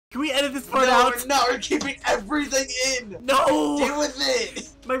Can we edit this part out? No, we're keeping everything in! No! Deal with it!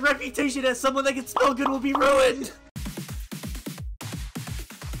 My reputation as someone that can spell good will be ruined!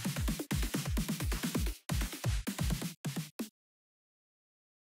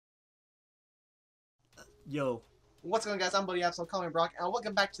 Yo. What's going on, guys? I'm Buddy Absol, call me Brock, and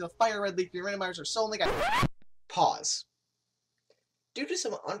welcome back to the FireRed LeafGreen Randomizer or Soullink. Pause. Due to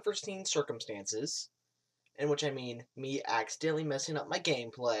some unforeseen circumstances, in which I mean me accidentally messing up my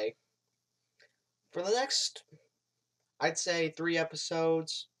gameplay, for the next, I'd say 3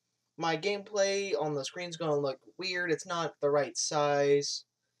 episodes, my gameplay on the screen's gonna look weird. It's not the right size,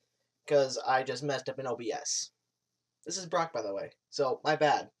 because I just messed up in OBS. This is Brock, by the way, so my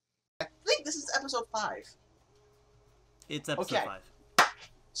bad. I think this is episode 5. It's episode 5.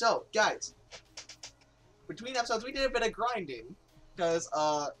 So, guys, between episodes, we did a bit of grinding, because,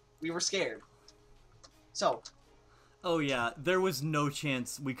 we were scared. So. Oh yeah, there was no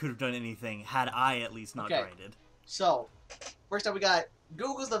chance we could have done anything had I at least not grinded. So, first up we got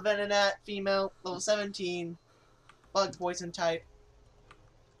Google's the Venonat, female, level 17, bug poison type,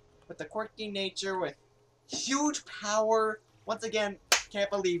 with the quirky nature, with huge power. Once again, can't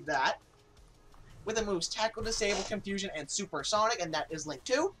believe that. With the moves Tackle, Disable, Confusion, and Supersonic, and that is linked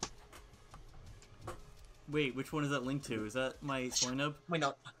to. Wait, which one is that linked to? Is that my Swinub? Wait,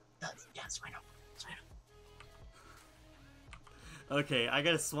 no. Yeah, Swinub. Okay, I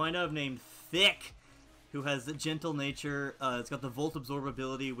got a Swinub named Thick, who has a gentle nature. It's got the Volt Absorb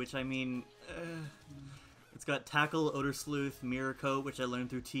ability, which I mean, it's got Tackle, Odor Sleuth, Mirror Coat, which I learned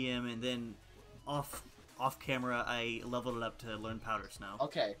through TM, and then off camera I leveled it up to learn Powder Snow.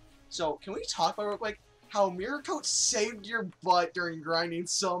 Okay, so can we talk about real quick how Mirror Coat saved your butt during grinding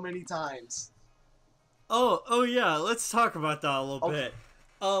so many times? Oh yeah, let's talk about that a little bit.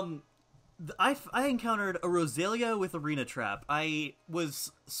 I encountered a Rosalia with Arena Trap. I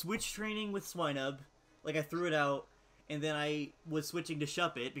was switch training with Swinub, like I threw it out, and then I was switching to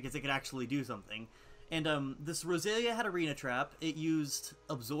Shuppet because it could actually do something. And this Rosalia had Arena Trap. It used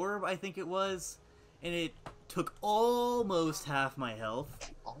Absorb, I think it was, and it took almost half my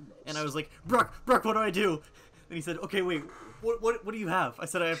health. Almost. And I was like, Brock, what do I do? And he said, okay, wait, what do you have? I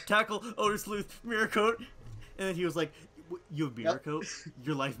said, I have Tackle, Odor Sleuth, Mirror Coat. And then he was like, you have Mirror Coat?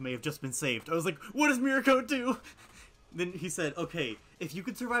 Your life may have just been saved. I was like, what does Mirror Coat do? Then he said, okay, if you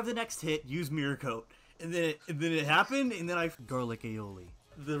could survive the next hit, use Mirror Coat. And then it happened, and then I garlic aioli,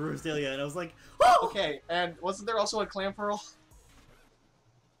 the Rosalia, and I was like, oh! Okay, and wasn't there also a Clam Pearl?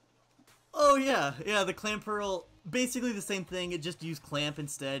 Oh yeah, the Clamp Pearl, basically the same thing, it just used Clamp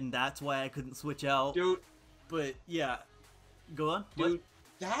instead, and that's why I couldn't switch out. Dude. But yeah, go on. Dude,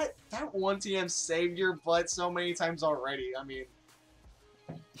 that one TM saved your butt so many times already, I mean.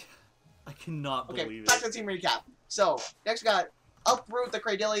 I cannot believe it. Okay, back to the team recap. So, next we got Uproot the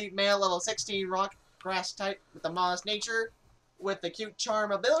Cradilly, male, level 16, rock, grass type, with the modest nature, with the cute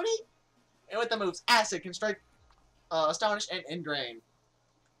charm ability, and with the moves Acid, Constrict, Astonish, and Indrain.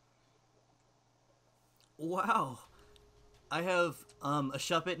 Wow. I have a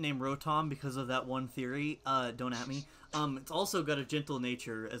Shuppet named Rotom because of that one theory. Don't at me. It's also got a gentle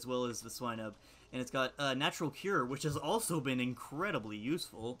nature as well as the Swinub, and it's got Natural Cure, which has also been incredibly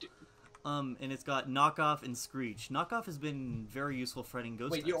useful. And it's got Knockoff and Screech. Knockoff has been very useful fighting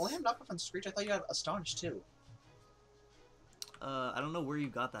ghost types. Wait, you only have Knockoff and Screech? I thought you had Astonish too. I don't know where you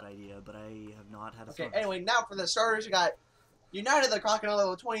got that idea, but I have not had a Okay, anyway, now for the starters, we got United the Crocodile,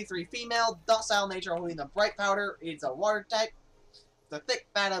 level 23, female, docile nature, holding the Bright Powder. It's a water type. The Thick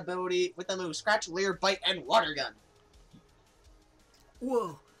Fat ability with the moves Scratch, Leer, Bite, and Water Gun.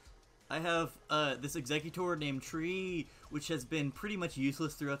 Whoa! I have this Executor named Tree, which has been pretty much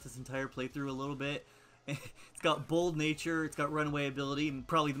useless throughout this entire playthrough a little bit. It's got Bold Nature, it's got Runaway ability, and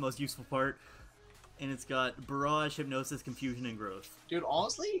probably the most useful part. And it's got Barrage, Hypnosis, Confusion, and Growth. Dude,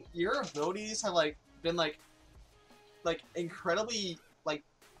 honestly, your abilities have, been, incredibly,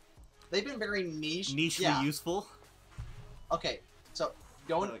 they've been very niche. Nichely useful. Okay, so,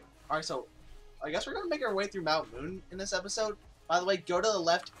 alright, so, I guess we're gonna make our way through Mount Moon in this episode. By the way, go to the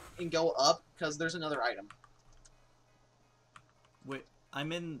left and go up, because there's another item. Wait,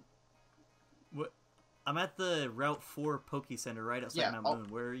 I'm at the Route 4 Poke Center right outside Mount Moon.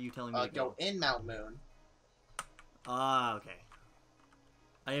 Where are you telling me to go? Go in Mount Moon. Ah, okay.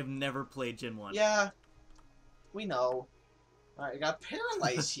 I have never played Gen 1. Yeah, we know. Alright, I got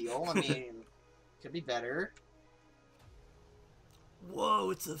Paralyzed Heal. I mean, could be better. Whoa,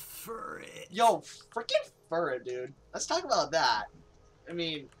 it's a Furret. Yo, freaking Furret, dude. Let's talk about that. I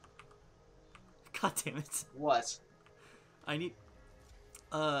mean... God damn it. What?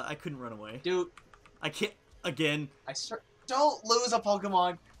 I couldn't run away. Dude. I can't, again. Don't lose a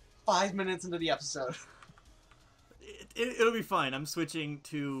Pokemon 5 minutes into the episode. It'll be fine. I'm switching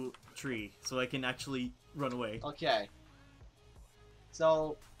to tree, so I can actually run away. Okay.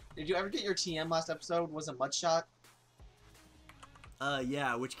 So, did you ever get your TM last episode? Was a mud shot?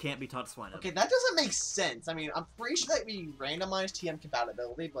 Yeah, which can't be taught to swine up. Okay, that doesn't make sense. I mean, I'm pretty sure that we randomized TM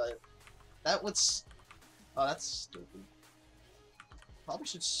compatibility, but that was... Oh, that's stupid. Probably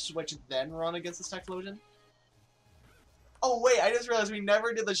should switch then run against this Typhlosion. Oh, wait, I just realized we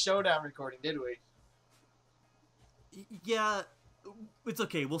never did the showdown recording, did we? Yeah, it's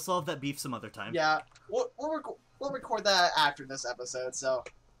okay. We'll solve that beef some other time. Yeah, we'll record that after this episode, so...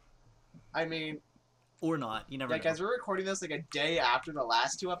 I mean... Or not. You never know. Guys, we're recording this like a day after the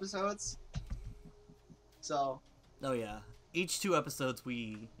last 2 episodes. So... Oh, yeah. Each 2 episodes,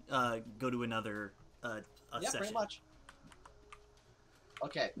 we go to another session. Pretty much.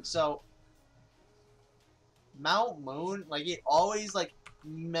 Okay, so... Mount Moon, like, it always, like,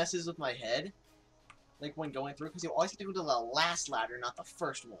 messes with my head. Like, when going through, because you always have to go to the last ladder, not the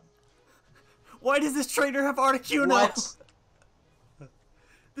first one. Why does this trainer have Articuno? What?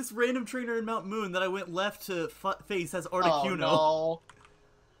 This random trainer in Mount Moon that I went left to face has Articuno. Oh, no.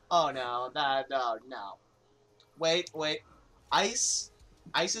 Oh, no. No. Wait. Ice.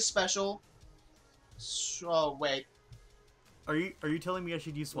 Ice is special. Oh, wait. Are you telling me I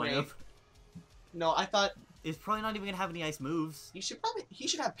should use Swine Up? No, I thought... It's probably not even gonna have any ice moves. He should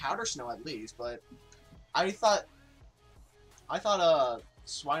have Powder Snow at least, but... I thought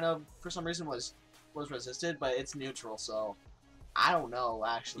Swinub for some reason was resisted, but it's neutral, so I don't know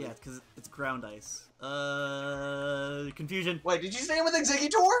actually. Yeah, it's because it's ground ice. Confusion. Wait, did you stay with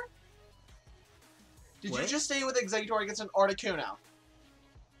Exeggutor? Did What? you just stay with Exeggutor against an Articuno?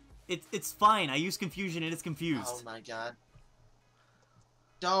 It's fine. I use confusion and it's confused. Oh my god.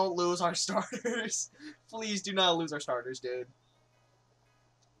 Don't lose our starters. Please do not lose our starters, dude.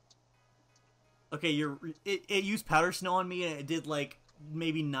 Okay, it used Powder Snow on me and it did like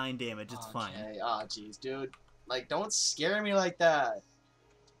maybe 9 damage. It's fine. Okay, oh jeez, dude. Like, don't scare me like that.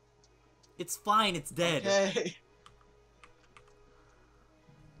 It's fine. It's dead. Okay.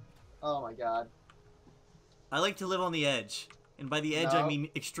 Oh my god. I like to live on the edge, and by the edge I mean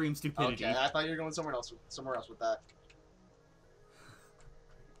extreme stupidity. Okay, I thought you were going somewhere else with that.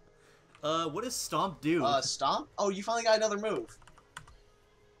 What does Stomp do? Stomp? Oh, you finally got another move.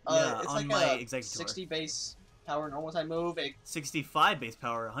 Yeah, it's on like my a Exeggutor. 60 base power normal type move. 65 base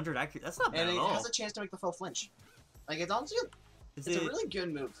power, 100 accurate. That's not bad And at it all. has a chance to make the foe flinch. Like, it's honestly, it's a really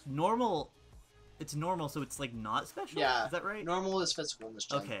good move. Normal? It's normal, so it's like not special? Yeah. Is that right? Normal is physical in this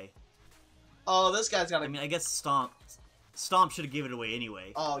gen. Okay. Oh, this guy's got a... I mean, I guess Stomp should have given it away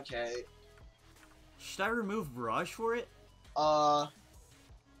anyway. Okay. Should I remove Barrage for it? I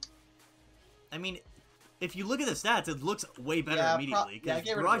mean, if you look at the stats, it looks way better Yeah, immediately. Because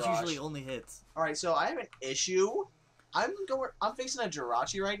get rid of Barrage Barrage. usually only hits. Alright, so I have an issue. I'm facing a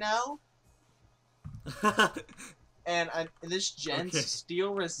Jirachi right now. And this gen Okay.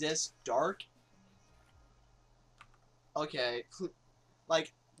 steel resists dark. Okay,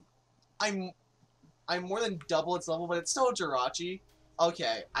 like I'm more than double its level, but it's still a Jirachi.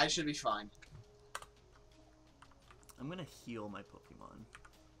 Okay, I should be fine. I'm gonna heal my Pokemon.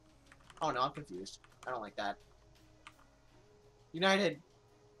 Oh no, I'm confused. I don't like that. United,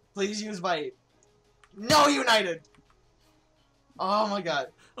 please use my. No, United. Oh my god.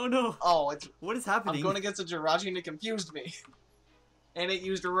 Oh no! Oh, What is happening? I'm going against a Jirachi and it confused me. And it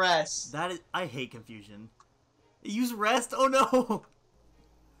used rest. I hate confusion. It used rest? Oh no!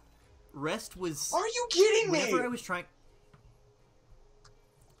 Rest was... Are you kidding me? Whenever I was trying...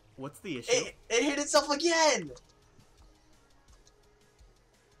 What's the issue? It hit itself again!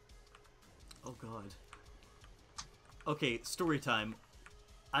 Oh god. Okay, story time.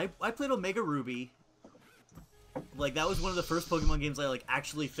 I played Omega Ruby. Like, that was one of the first Pokemon games I, like,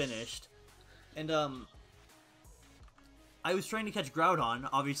 actually finished. And, I was trying to catch Groudon.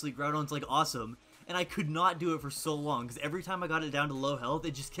 Obviously, Groudon's, like, awesome. And I could not do it for so long, because every time I got it down to low health,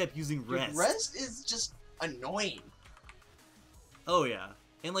 it just kept using Rest. Dude, Rest is just annoying. Oh, yeah.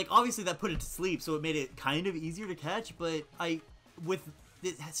 And, like, obviously that put it to sleep, so it made it kind of easier to catch, but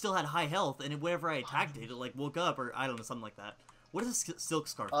it still had high health, and whenever I attacked it, it, like, woke up, or, I don't know, something like that. What is a Silk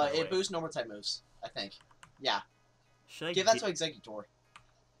Scarf, by the way? It boosts normal type moves, I think. Yeah. Should I Give that to Exeggutor.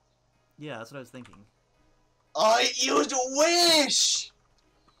 Yeah, that's what I was thinking. Oh, it used Wish!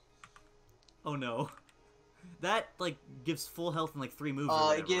 Oh no. That, like, gives full health in, like, 3 moves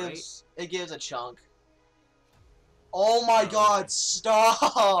or whatever, it gives a chunk. Oh my god,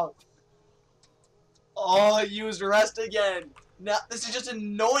 stop! Oh, it used Rest again. Now, this is just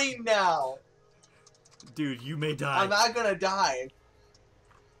annoying now. Dude, you may die. I'm not gonna die.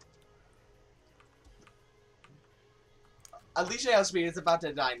 Alicia has speed. It's about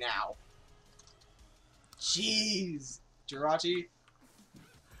to die now. Jeez. Jirachi.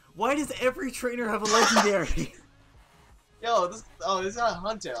 Why does every trainer have a legendary? Yo, this is not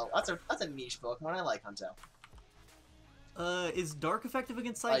Hunto. That's a niche Pokemon. I like Hunto. Is Dark effective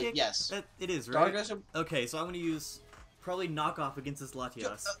against Psychic? Yes. It is, right? Dark is Okay, so I'm gonna use probably knockoff against this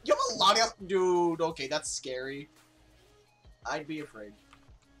Latias. You have a Latias? Dude, okay, that's scary. I'd be afraid.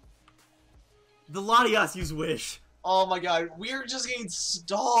 The Latias use Wish. Oh my god, we're just getting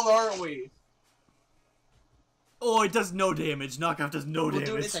stalled, aren't we? Oh, it does no damage. Knockoff does no damage.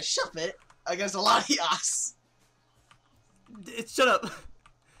 Dude, it's a Shuffit against a Latias. Shut up.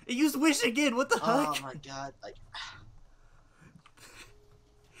 It used Wish again. What the heck? Oh my god, like...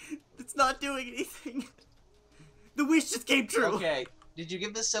 It's not doing anything. The Wish just came true. Okay, did you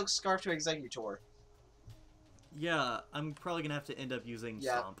give this Silk Scarf to Executor? Yeah, I'm probably gonna have to end up using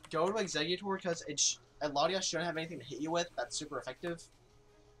Stomp. Go to Executor because Latias shouldn't have anything to hit you with. That's super effective.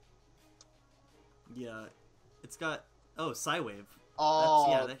 Yeah, it's got Psywave.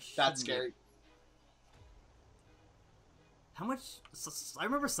 Oh, that's scary. How much? I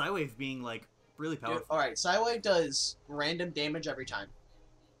remember Psywave being like really powerful. All right, Psywave does random damage every time.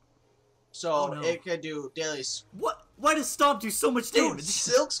 So it could do daily. What? Why does Stomp do so much damage? Dude,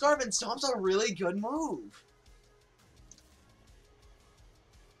 Silk Scarf and Stomp's a really good move.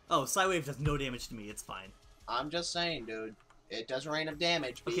 Oh, Psywave does no damage to me. It's fine. I'm just saying, dude. It does random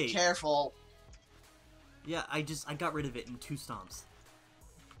damage. Be Okay. careful. Yeah, I got rid of it in 2 stomps.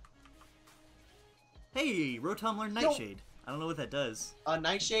 Hey, Rotom learned Nightshade. I don't know what that does.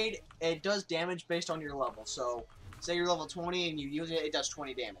 Nightshade, it does damage based on your level. So, say you're level 20 and you use it, it does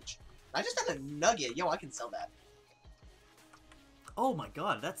 20 damage. I just had a nugget. Yo, I can sell that. Oh my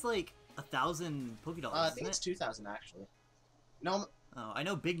god, that's like 1,000 Pokédollars, I think it's 2,000 actually. No, oh, I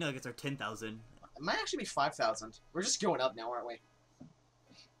know big nuggets are 10,000. it might actually be 5,000. We're just going up now, aren't we?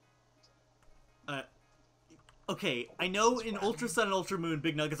 Okay, I know in Ultra Sun and Ultra Moon,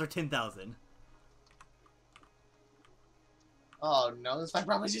 big nuggets are 10,000. Oh no, this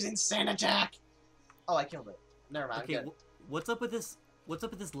Vibroma's using Sand Attack! Oh, I killed it. Never mind. Okay, what's up with this? What's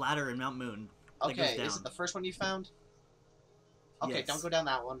up with this ladder in Mount Moon? Okay, is it the first one you found? Okay, yes. don't go down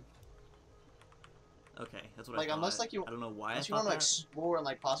that one. Okay, that's what I thought. Unless like you, I don't know why unless I you want thought to explore and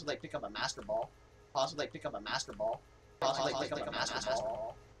like possibly like pick up a Master Ball, possibly like pick up a Master Ball, possibly like pick up a Master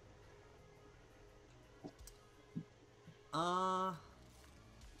Ball. I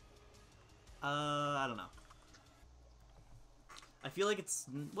don't know. I feel like it's,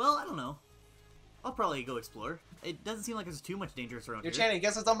 well, I don't know. I'll probably go explore. It doesn't seem like there's too much dangerous around You're here. chanting,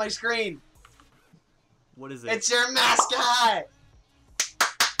 guess what's on my screen? What is it? It's your mascot!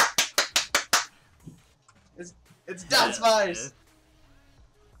 It's Dunsparce!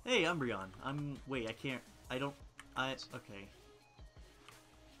 Hey, Umbreon. Wait, I can't, okay.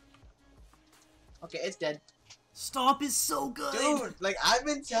 Okay, it's dead. Stomp is so good! Dude, like, I've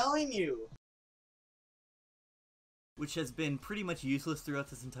been telling you. Which has been pretty much useless throughout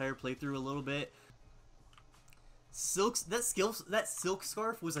this entire playthrough a little bit. That silk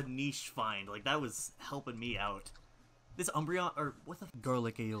scarf was a niche find. Like, that was helping me out. This Umbreon, or what the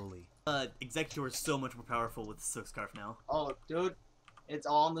garlic aioli. Executor is so much more powerful with the silk scarf now. Oh, dude, it's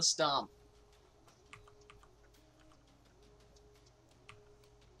on the stump.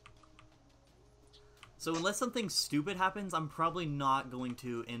 So unless something stupid happens, I'm probably not going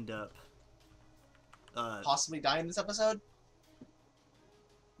to end up possibly die in this episode?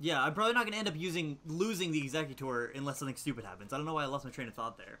 Yeah, I'm probably not going to end up losing the Executor unless something stupid happens. I don't know why I lost my train of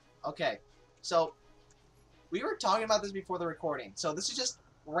thought there. Okay, so we were talking about this before the recording, so this is just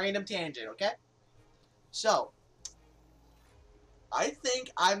random tangent, okay? So, I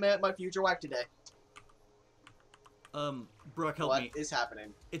think I met my future wife today. Brooke, help me. What is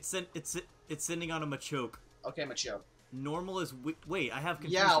happening? It's sending on a Machoke. Okay, Machoke. Normal is... Wait, I have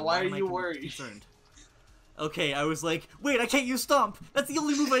confusion. Yeah, why are am I you worried? Concerned? Okay, I was like, wait, I can't use Stomp! That's the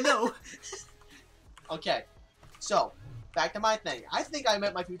only move I know! Okay, so, back to my thing. I think I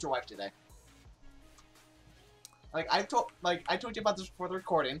met my future wife today. I told you about this before the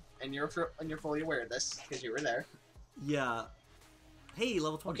recording, and you're fully aware of this, because you were there. Yeah. Hey,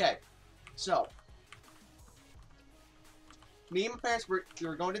 level 20. Okay, so, me and my parents we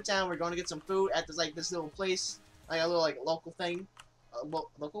were going to town. We are going to get some food at this little place, like a little local thing, a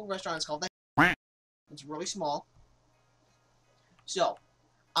local restaurant. It's called the. It's really small. So,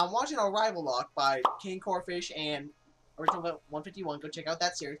 I'm watching a Rival Lock by King Corfish and Original 151. Go check out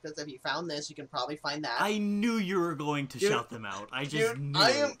that series because if you found this, you can probably find that. I knew you were going to shout them out. I just knew.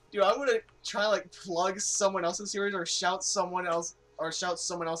 I'm gonna try to plug someone else's series or shout someone else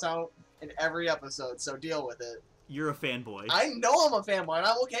out in every episode. So deal with it. You're a fanboy. I know I'm a fanboy, and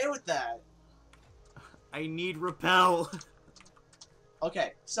I'm okay with that. I need repel.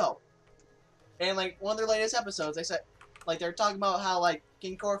 Okay, so, in like one of their latest episodes, they said, like, they're talking about how like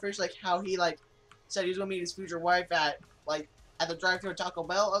King Corefish, like how he like said he was gonna meet his future wife at the drive-thru at Taco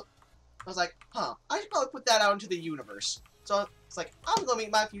Bell. I was like, huh, I should probably put that out into the universe. So it's like, I'm gonna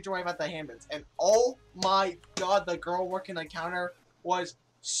meet my future wife at the Hammond's, and oh my god, the girl working the counter was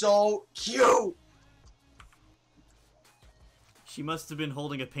so cute. She must have been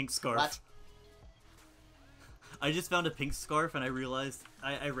holding a pink scarf. What? I just found a pink scarf and I realized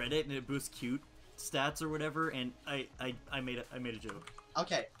I read it and it boosts cute stats or whatever, and I made a joke.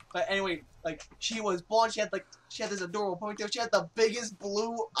 Okay, but anyway, like she was blonde. She had this adorable ponytail. She had the biggest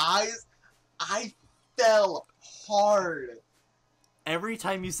blue eyes. I fell hard. Every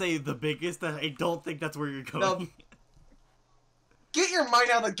time you say the biggest, I don't think that's where you're going. No. Get your mind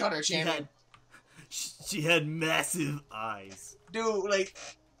out of the gutter, Shannon. She had massive eyes. Dude, like...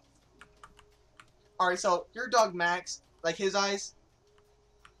 Alright, so your dog Max, like his eyes...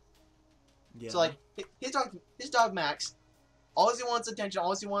 Yeah. So like, his dog Max, all he wants attention,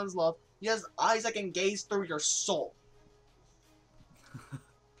 all he wants love. He has eyes that can gaze through your soul.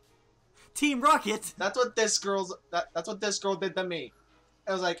 Team Rocket! That's what this girl did to me.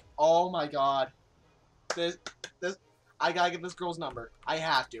 I was like, oh my god. This I gotta get this girl's number. I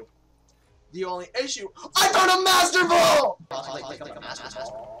have to. The only issue, I found a Master Ball! I found a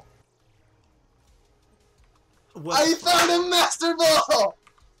Master Ball!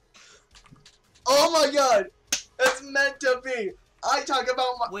 Oh my god! It's meant to be. I talk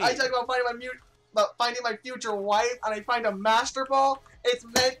about finding my future wife, and I find a Master Ball. It's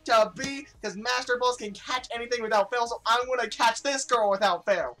meant to be, because Master Balls can catch anything without fail, so I'm gonna catch this girl without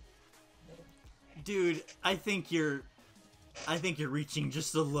fail. Dude, I think you're reaching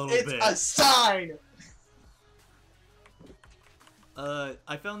just a little bit. It's a sign!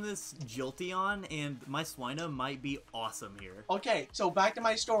 I found this Jolteon, and my Swina might be awesome here. Okay, so back to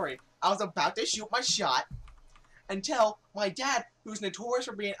my story. I was about to shoot my shot, until my dad, who's notorious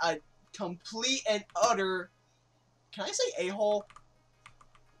for being a complete and utter... Can I say a-hole?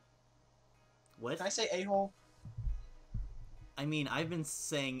 What? Can I say a-hole? I mean, I've been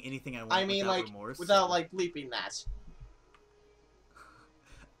saying anything I want without like, remorse. without, like, bleeping that.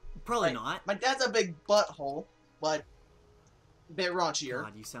 Probably not. My dad's a big butthole, but a bit raunchier.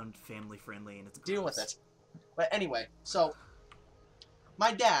 God, you sound family-friendly, and it's gross. Deal with it. But anyway, so,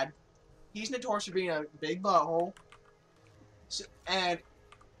 my dad, he's notorious for being a big butthole, so, and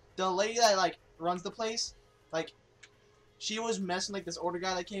the lady that, like, runs the place, like, she was messing, like, this older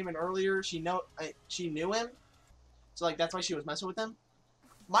guy that came in earlier. She knew him, so, like, that's why she was messing with him.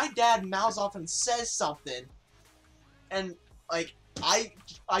 My dad mouths off and says something, and, like, I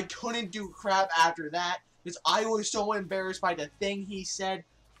couldn't do crap after that, because I was so embarrassed by the thing he said.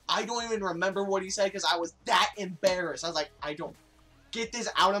 I don't even remember what he said, because I was that embarrassed. I was like, I don't... Get this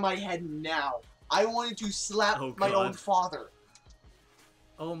out of my head now. I wanted to slap my own father.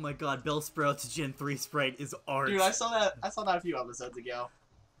 Oh my god, Bellsprout's Gen 3 sprite is art. Dude, I saw that a few episodes ago.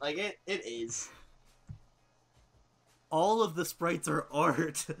 Like, it is. All of the sprites are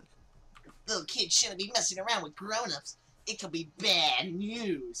art. Little kids shouldn't be messing around with grown-ups. It could be bad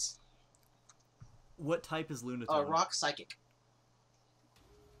news. What type is Lunatone? Rock Psychic.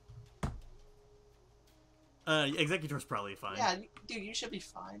 Executor's probably fine. Yeah, dude, you should be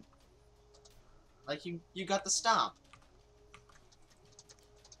fine. Like, you got the stomp.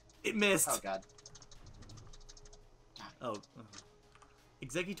 It missed! Oh, God. Oh.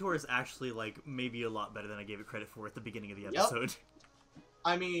 Executor is actually, like, maybe a lot better than I gave it credit for at the beginning of the episode. Yep.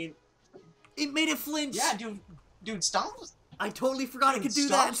 I mean... It made it flinch! Yeah, dude, Stomp was... I totally forgot it could do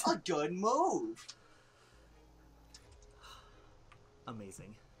that! Stomp's a good move!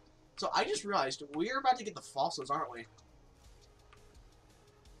 Amazing. So I just realized, we're about to get the fossils, aren't we?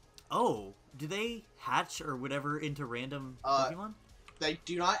 Oh, do they hatch or whatever into random Pokemon? They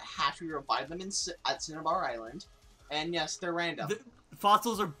do not hatch. We revive them at Cinnabar Island. And yes, they're random.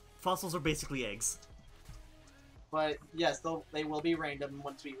 Fossils are basically eggs. But yes, they will be random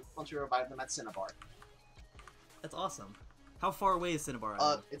once we revive them at Cinnabar. That's awesome. How far away is Cinnabar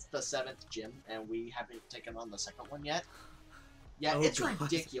Island? It's the 7th gym, and we haven't taken on the 2nd one yet. Yeah, Oh, it's God.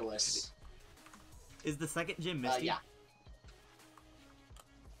 ridiculous. Is the 2nd gym Misty? Yeah.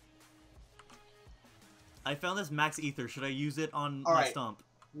 I found this max ether. Should I use it on All my right. stump?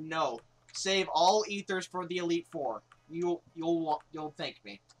 No. Save all ethers for the Elite Four. You'll thank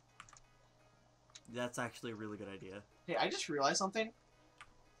me. That's actually a really good idea. Hey, I just realized something.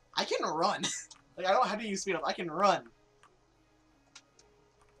 I can run. Like, I don't have to use speed up. I can run.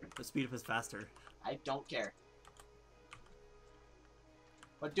 The speed up is faster. I don't care.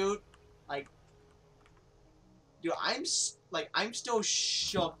 But dude, like, dude, I'm still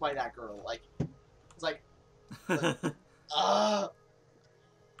shook by that girl. Like, it's like, I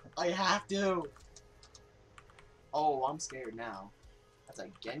have to. Oh, I'm scared now. That's a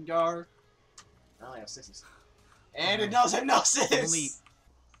Gengar. I only have 60s. And it knows hypnosis! Only...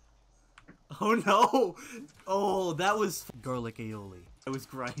 Oh no! Oh, that was garlic aioli. I was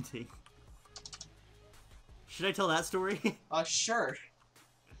grinding. Should I tell that story? Sure.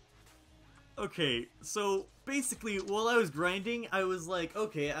 Okay, so basically, while I was grinding, I was like,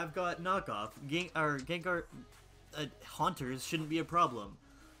 okay, I've got knockoff. Gengar Haunters shouldn't be a problem.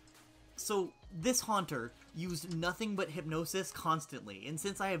 So, this Haunter used nothing but hypnosis constantly, and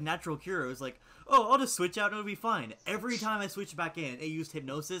since I have natural cure, I was like, oh, I'll just switch out and it'll be fine. Every time I switched back in, it used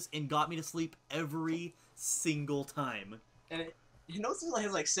hypnosis and got me to sleep every single time. And hypnosis only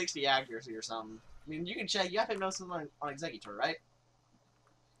has like 60 accuracy or something. I mean, you can check. You have hypnosis on Executor, right?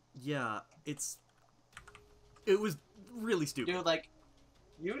 Yeah, it was really stupid. Dude, like,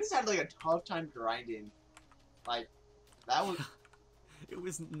 you just had like a tough time grinding. Like, that was... It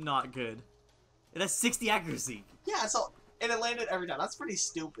was not good. It has 60 accuracy. Yeah, so... And it landed every time. That's pretty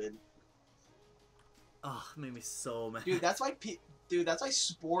stupid. Oh, it made me so mad. Dude, that's why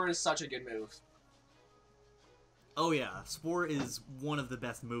Spore is such a good move. Oh yeah, Spore is one of the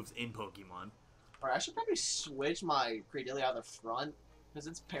best moves in Pokemon. Alright, I should probably switch my Cradily out of the front. Because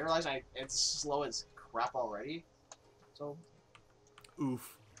it's paralyzed and it's slow as crap already. So...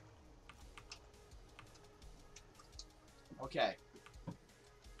 Oof. Okay.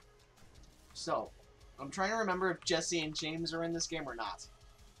 So, I'm trying to remember if Jesse and James are in this game or not.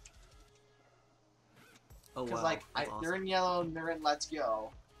 Oh wow. Because, like, awesome. they're in yellow and they're in Let's Go.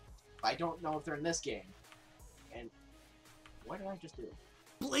 But I don't know if they're in this game. And what did I just do?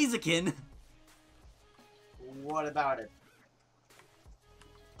 Blaziken! What about it?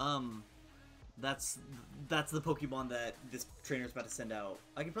 That's the Pokemon that this trainer's about to send out.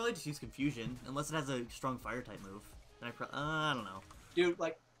 I could probably just use Confusion, unless it has a strong Fire-type move. And I don't know. Dude,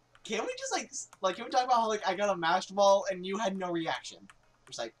 like, can we just, like, can we talk about how, like, I got a Master Ball and you had no reaction?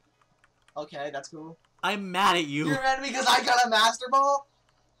 Just like, okay, that's cool. I'm mad at you. You're mad at me because I got a Master Ball?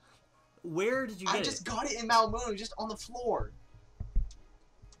 Where did you get it? I just got it in Mount Moon, just on the floor.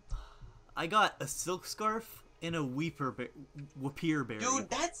 I got a Silk Scarf and a Whippear Berry. Dude,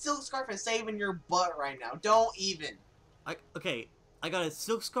 that Silk Scarf is saving your butt right now. Don't even. Okay, I got a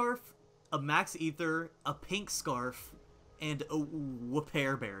Silk Scarf, a Max Ether, a Pink Scarf, and a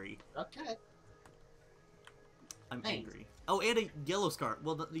Whippear Berry. Okay. I'm angry. Oh, and a Yellow Scarf.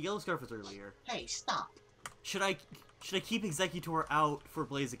 Well, the Yellow Scarf was earlier. Hey, stop. Should I keep Executor out for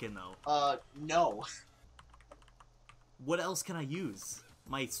Blaziken, though? No. What else can I use?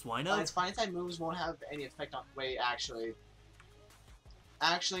 My Swinub? Its fine-type moves won't have any effect on... Wait, actually...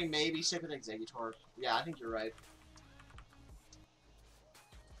 Actually, maybe stick with Executor. Yeah, I think you're right.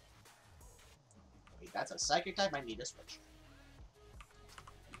 Wait, that's a Psychic type? I need to switch.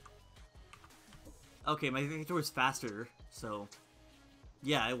 Okay, my Executor is faster, so...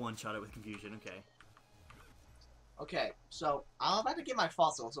 Yeah, I one-shot it with Confusion, okay. Okay, so, I'm about to get my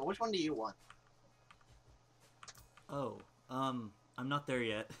Fossil, so which one do you want? Oh, I'm not there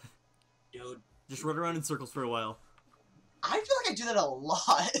yet. Dude. Just run around in circles for a while. I feel like I do that a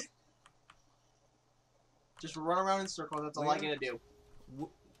lot. Just run around in circles, that's all I gotta do.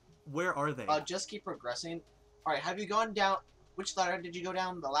 Where are they? Just keep progressing. Alright, have you gone down... Which ladder did you go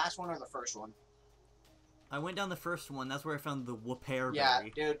down? The last one or the first one? I went down the first one, that's where I found the Whippear Yeah,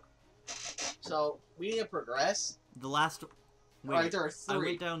 Berry. dude. So, we need to progress. The last... Wait, Alright, there are 3. I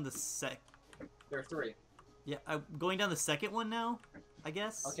went down the There are 3. Yeah, I'm going down the second one now, I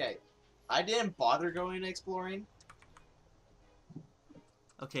guess? Okay. I didn't bother going exploring.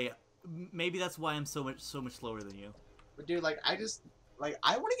 Okay, maybe that's why I'm so much slower than you. But dude, like, I just... Like,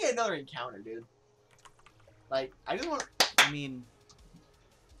 I want to get another encounter, dude. Like, I just want... I mean...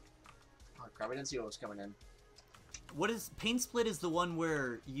 Oh crap, I didn't see what was coming in. What is... Pain Split is the one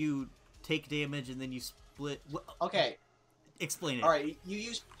where you take damage and then you split... Okay. Explain it. Alright, you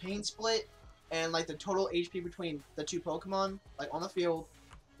use Pain Split, and, like, the total HP between the 2 Pokemon, like, on the field,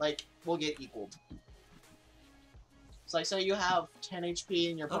 like, will get equaled. So, like, say you have 10 HP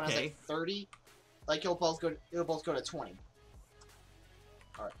and your opponent has, like, 30, like, you'll both go to 20.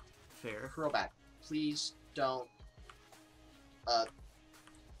 Alright. Fair. Throwback. Please don't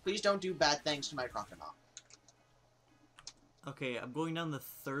do bad things to my Crocodile. Okay, I'm going down the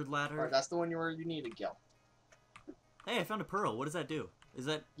third ladder. Alright, that's the one where you need to kill. Hey, I found a pearl. What does that do? Is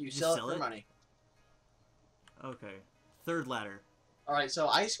that... You just sell it for money. Okay. Third ladder. Alright, so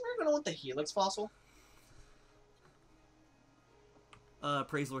I assume you're going to want the Helix Fossil.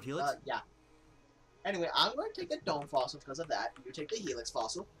 Praise Lord Helix. Yeah. Anyway, I'm going to take the Dome Fossil because of that. You take the Helix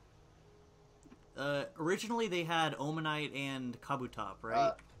Fossil. Originally they had Omanite and Kabutop,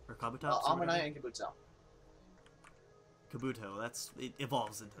 right? Or Kabutop? Omanite and Kabuto. Kabuto, it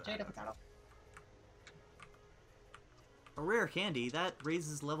evolves into that. Potato. A rare candy, that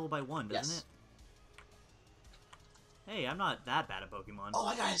raises level by 1, doesn't it? Hey, I'm not that bad at Pokemon. Oh,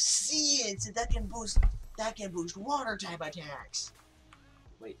 I gotta see it! So that can boost water type attacks.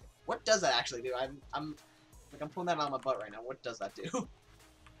 Wait, what does that actually do? I'm pulling that on my butt right now. What does that do?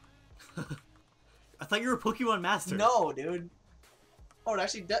 I thought you were a Pokemon Master. No, dude. Oh, it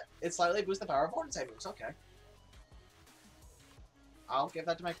actually it slightly boosts the power of water type moves. Okay. I'll give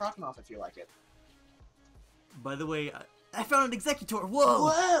that to my Crocodile if you like it. By the way, I found an Executor! Whoa!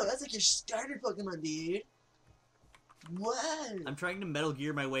 Whoa! That's like your starter Pokemon, dude! Whoa! I'm trying to Metal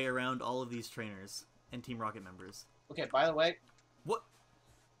Gear my way around all of these trainers and Team Rocket members. Okay, by the way... What?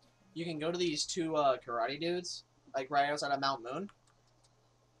 You can go to these two karate dudes, like right outside of Mount Moon.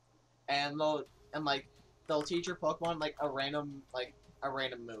 And they'll teach your Pokemon like a random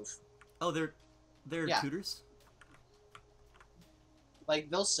move. Oh, they're tutors? Like,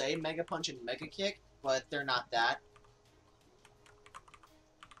 they'll say Mega Punch and Mega Kick, but they're not that.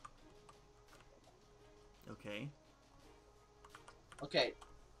 Okay. Okay.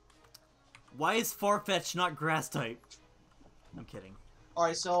 Why is Farfetch not grass type? I'm kidding.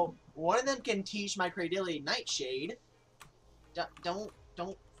 Alright, so one of them can teach my Cradily Nightshade. Don't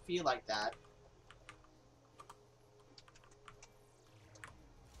feel like that.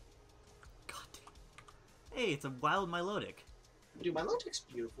 God damn. Hey, it's a wild Milotic. Dude, Milotic's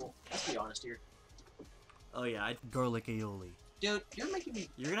beautiful. Let's be honest here. Oh yeah, garlic aioli. Dude, you're making me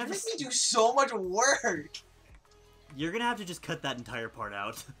do so much work. You're gonna have to just cut that entire part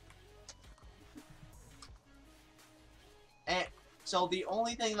out. And so the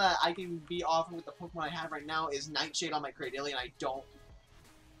only thing that I can be offering with the Pokemon I have right now is Nightshade on my Cradily, and I don't...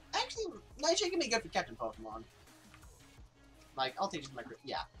 Actually, Nightshade can be good for Captain Pokemon. Like, I'll take it to my...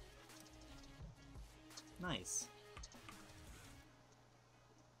 Yeah. Nice.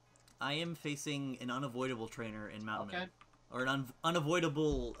 I am facing an unavoidable trainer in Mountain Moon. Or an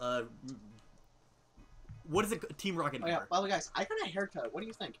unavoidable, what is it? Team Rocket member. Yeah, by the way, guys, I got a haircut. What do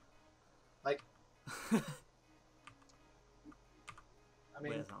you think? Like... I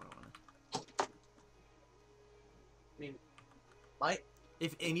mean... Wait, that's not what I wanted. I mean...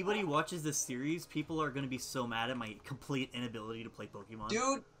 If anybody watches this series, people are going to be so mad at my complete inability to play Pokemon.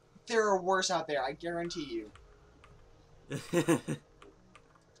 Dude, there are worse out there, I guarantee you.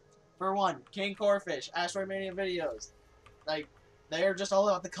 For one, King Corfish, Asteroid Mania videos. Like, they're just all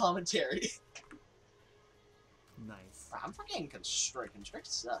about the commentary. Nice. I'm fucking Constrict. Constrict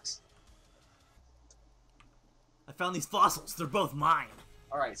sucks. I found these fossils. They're both mine.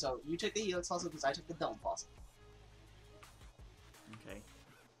 Alright, so you took the Helix Fossil because I took the Dome Fossil. Okay.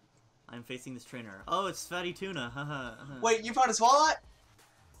 I'm facing this trainer. Oh, it's Fatty Tuna. Haha. Wait, you found a Swalot?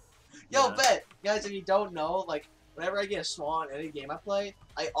 Yo, Yeah. bet! Guys, if you don't know, like, whenever I get a Swan in any game I play,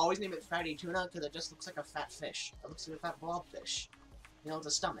 I always name it Fatty Tuna because it just looks like a fat fish. It looks like a fat blobfish. You know, it's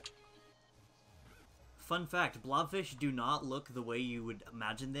a stomach. Fun fact, blobfish do not look the way you would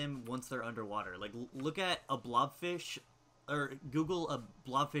imagine them once they're underwater. Like, look at a blobfish, or Google a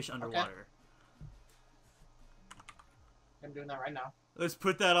blobfish underwater. Okay. I'm doing that right now. Let's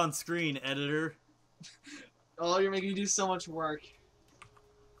put that on screen, editor. Oh, you're making me do so much work.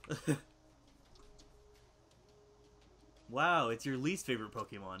 Wow, it's your least favorite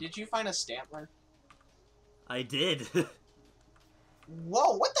Pokemon. Did you find a Stantler? I did.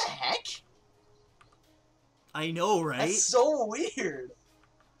 Whoa, what the heck? I know, right? That's so weird.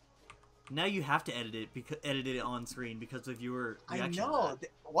 Now you have to edit it on screen because of your reaction. I know.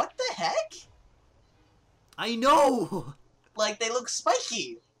 What the heck? I know. Like, they look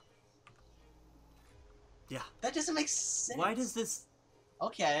spiky. Yeah. That doesn't make sense. Why does this...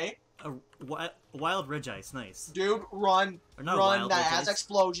 Okay. A wild Regice, nice. Dude, run. Or not run, wild that Regice. has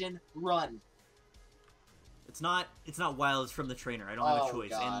explosion. Run. It's not wild, it's from the trainer. I don't have a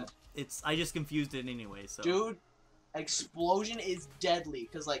choice. God. And I just confused it anyway, so... Dude, explosion is deadly,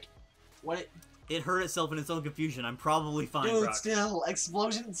 because, like, what it hurt itself in its own confusion. I'm probably fine, Dude, Brock. still,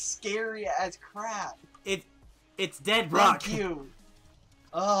 explosion's scary as crap. It's dead, Brock. Thank you.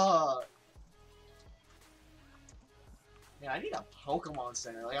 Man, I need a Pokemon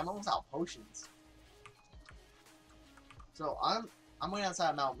Center. Like, I'm almost out of potions. So, I'm waiting outside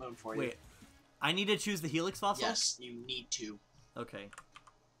of Mount Moon for you. Wait, I need to choose the Helix fossil? Yes, you need to. Okay.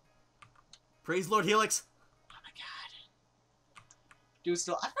 Praise Lord Helix! Oh my god. Dude,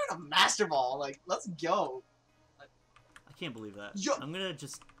 still, I found a Master Ball. Like, let's go. I can't believe that. Yo I'm gonna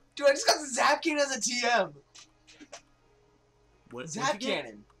just... Dude, I just got the Zap Cannon as a TM! What? Zap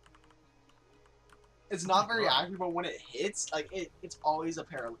Cannon! It's not very accurate, but when it hits, like, it's always a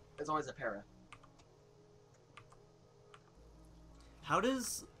para. It's always a para. How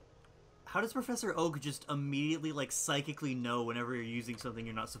does Professor Oak just immediately, like, psychically know whenever you're using something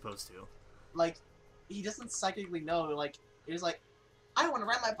you're not supposed to? Like, he doesn't psychically know, like, he's like, I want to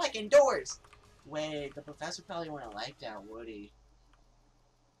ride my bike indoors! Wait, the professor probably wouldn't like that, would he?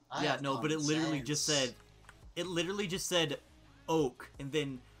 Yeah, no, but it literally just said... It literally just said Oak, and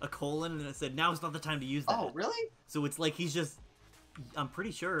then a colon, and it said, now is not the time to use that. Oh, really? So it's like he's just... I'm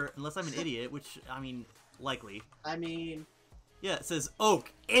pretty sure, unless I'm an idiot, which, I mean, likely. I mean... Yeah, it says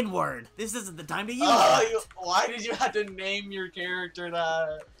Oak, inward! This isn't the time to use it! Why did you have to name your character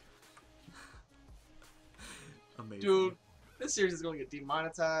that? Amazing. Dude, this series is going to get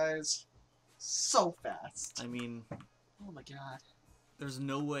demonetized so fast. I mean... Oh my god. There's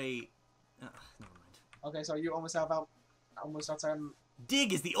no way... never mind. Okay, so you almost have outside...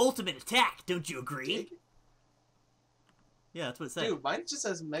 Dig is the ultimate attack, don't you agree? Dig? Yeah, that's what it said. Dude, mine just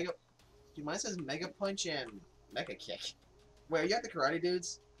says Mega... Dude, mine says Mega Punch and Mega Kick. Wait, are you at the Karate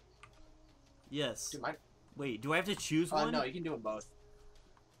Dudes? Yes. Dude, mine... Wait, do I have to choose one? No, you can do them both.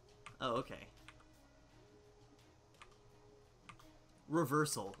 Oh, okay.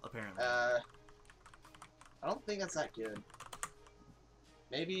 Reversal, apparently. I don't think that's that good.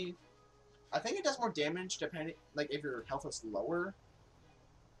 Maybe... I think it does more damage depending... Like, if your health is lower.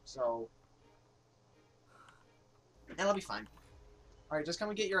 So... And it'll be fine. Alright, just come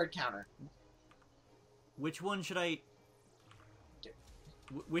and get your encounter. Which one should I...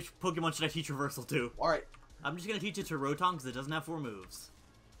 Which Pokemon should I teach Reversal to? Alright. I'm just gonna teach it to Rotom because it doesn't have 4 moves.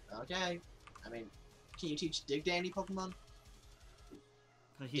 Okay. I mean, can you teach Dig to any Pokemon?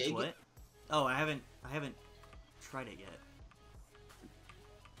 Can I teach Dig? what? Oh, I haven't tried it yet.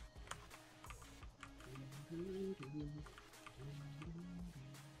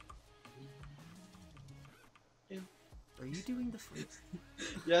 Are you doing the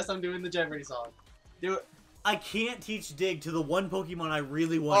Yes, I'm doing the Jeopardy song. Do it. I can't teach Dig to the one Pokemon I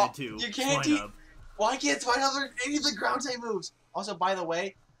really wanted to. You can't teach... Why can't Swinub any of the ground type moves? Also, by the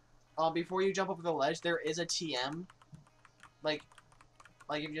way, before you jump over the ledge, there is a TM. Like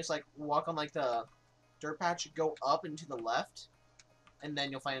if you just, like, walk on, like, the dirt patch, go up and to the left, and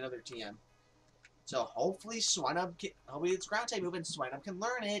then you'll find another TM. So, hopefully Swinub can... Hopefully it's ground type move and Swinub can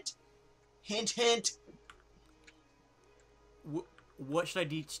learn it. Hint, hint! What should I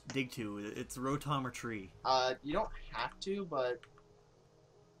teach Dig to? It's Rotom or Tree? You don't have to, but...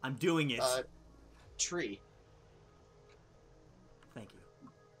 I'm doing it. Tree. Thank you.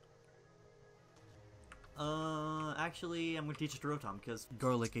 Actually, I'm gonna teach it to Rotom, because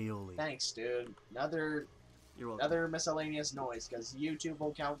garlic aioli. Thanks, dude. You're welcome. Another miscellaneous noise, because YouTube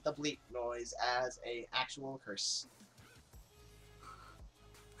will count the bleep noise as a actual curse.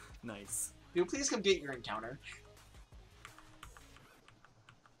 Nice. Dude, please come get your encounter.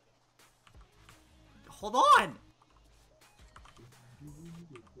 Hold on!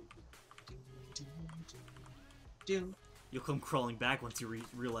 You'll come crawling back once you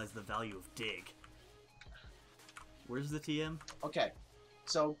realize the value of Dig. Where's the TM? Okay,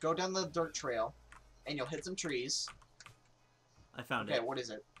 so go down the dirt trail, and you'll hit some trees. I found it. Okay, what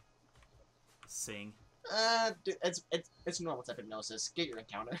is it? Sing. Dude, it's normal type hypnosis. Get your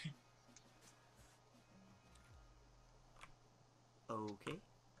encounter. Okay.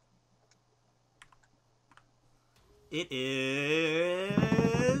 It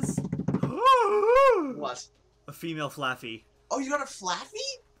is... What? A female Flaffy. Oh, you got a Flaffy?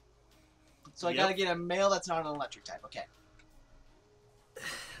 So I gotta get a male that's not an electric type. Okay.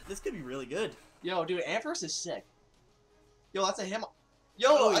 This could be really good. Yo, dude, Ampharos is sick. Yo, that's a him.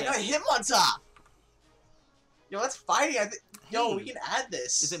 Yo, I got him on top. Yo, that's fighting. Yo, we can add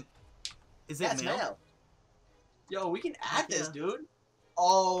this. Is it male? Yo, we can add this, dude.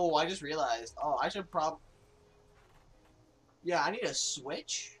 Oh, I just realized. Oh, I should Yeah, I need a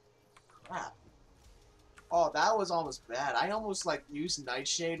switch. Crap. Oh, that was almost bad. I almost, like, used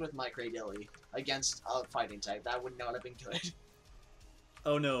Nightshade with my Cradilly against a fighting type. That would not have been good.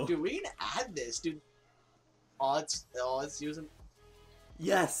 Oh, no. Dude, we can add this, dude. Oh, it's using...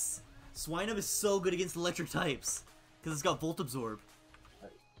 Yes! Swinub is so good against electric types. Because it's got Volt Absorb.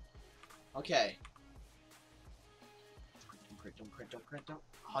 Okay. Crit.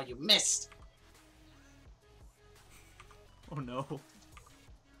 Oh, you missed! Oh, no.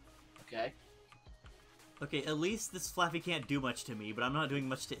 Okay. Okay, at least this Flaffy can't do much to me, but I'm not doing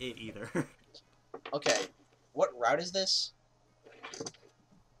much to it either. Okay. What route is this?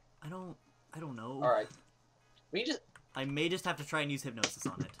 I don't know. Alright. We just... I may just have to try and use Hypnosis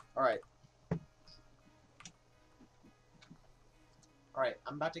on it. Alright. Alright,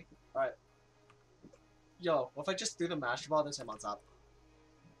 I'm about to... Alright. Yo, what if I just threw the Master Ball and there's him on top?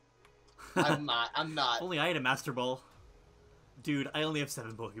 I'm not. If only I had a Master Ball. Dude, I only have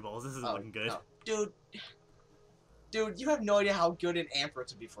 7 Pokeballs. This isn't looking good. No. Dude, you have no idea how good an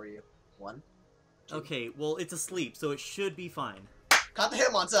Ampharos would be for you. 1. 2. Okay, well, it's asleep, so it should be fine. Caught the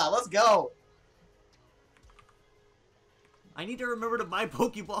Hitmonchan, let's go! I need to remember to buy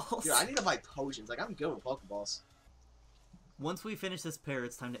Pokeballs. Dude, I need to buy potions. Like, I'm good with Pokeballs. Once we finish this pair,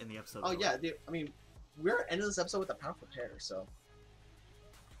 it's time to end the episode. Oh, yeah, dude, I mean, we're ending this episode with a powerful pair, so...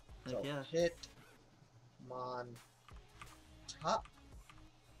 yeah. Hitmon... Top.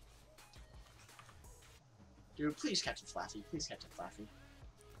 Dude, please catch it, Flaffy. Please catch it, Flaffy.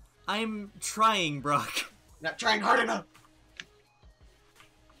 I'm trying, Brock. Not trying hard enough!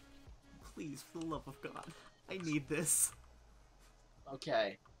 Please, for the love of God. I need this.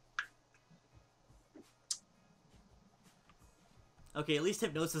 Okay. Okay, at least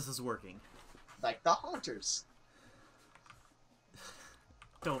Hypnosis is working. Like the Haunters.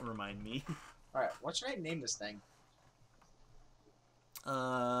 Don't remind me. Alright, what should I name this thing?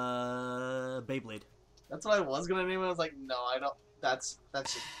 Beyblade. That's what I was gonna name it. I was like, no, I don't. That's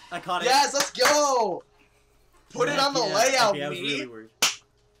just... I caught it. Yes, let's go! Put it on the layout, okay, I was me! really worried.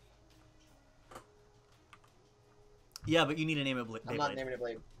 Yeah, but you need to name it Beyblade. I'm not naming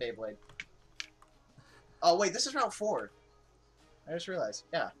it Beyblade. Oh, wait, this is round 4. I just realized.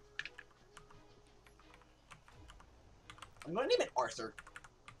 Yeah. I'm gonna name it Arthur.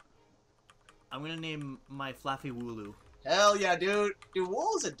 I'm gonna name my Flaffy Wooloo. Hell yeah, dude. Dude,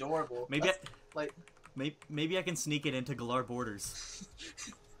 Wooloo's adorable. Maybe like... Maybe I can sneak it into Galar Borders.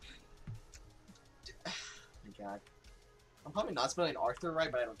 Oh my god. I'm probably not spelling Arthur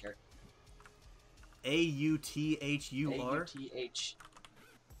right, but I don't care. A-U-T-H-U-R?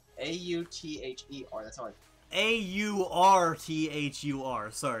 A-U-T-H-E-R. That's how I... A-U-R-T-H-U-R.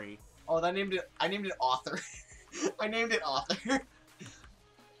 Sorry. Oh, I named it Author. I named it Author.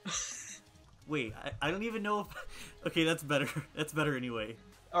 Wait, I don't even know if... Okay, that's better. That's better anyway.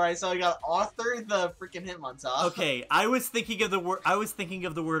 Alright, so I got Author the freaking Hitmonchan. Okay, I was thinking of the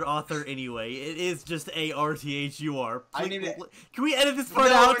word author anyway. It is just A-R-T-H-U-R. I named it... Can we edit this part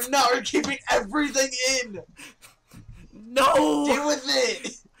out? No, we're keeping everything in! No! Deal with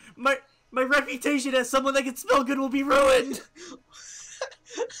it! My reputation as someone that can spell good will be ruined!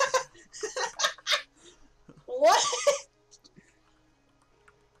 What?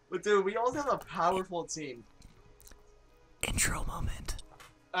 But dude, we also have a powerful team. Intro moment.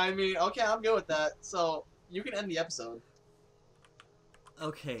 I mean, okay, I'm good with that. So, you can end the episode.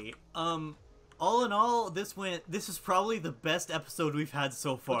 Okay, all in all, this is probably the best episode we've had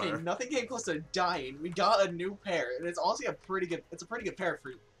so far. Okay, nothing came close to dying. We got a new pair, and it's honestly a pretty good pair for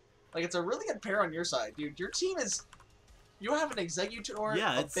you. Like, it's a really good pair on your side, dude. Your team is... You have an Exeggutor,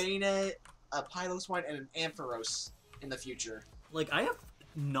 a Bayonet, a Piloswine, and an Ampharos in the future. Like, I have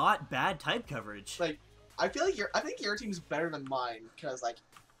not bad type coverage. Like, I think your team's better than mine, because, like...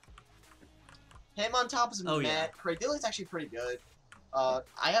 Him on top is mad. Cradillion's actually pretty good. I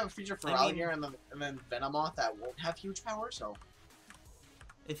have a feature for Rallier and then Venomoth that won't have huge power, so...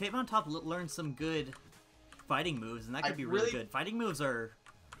 If Hitmontop learns some good fighting moves, then that could be really good. Fighting moves are...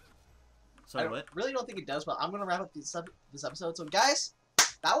 Sorry, what? I really don't think it does, but I'm going to wrap up this episode. So, guys,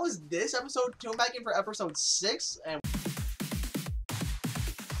 that was this episode. Tune back in for episode 6, and...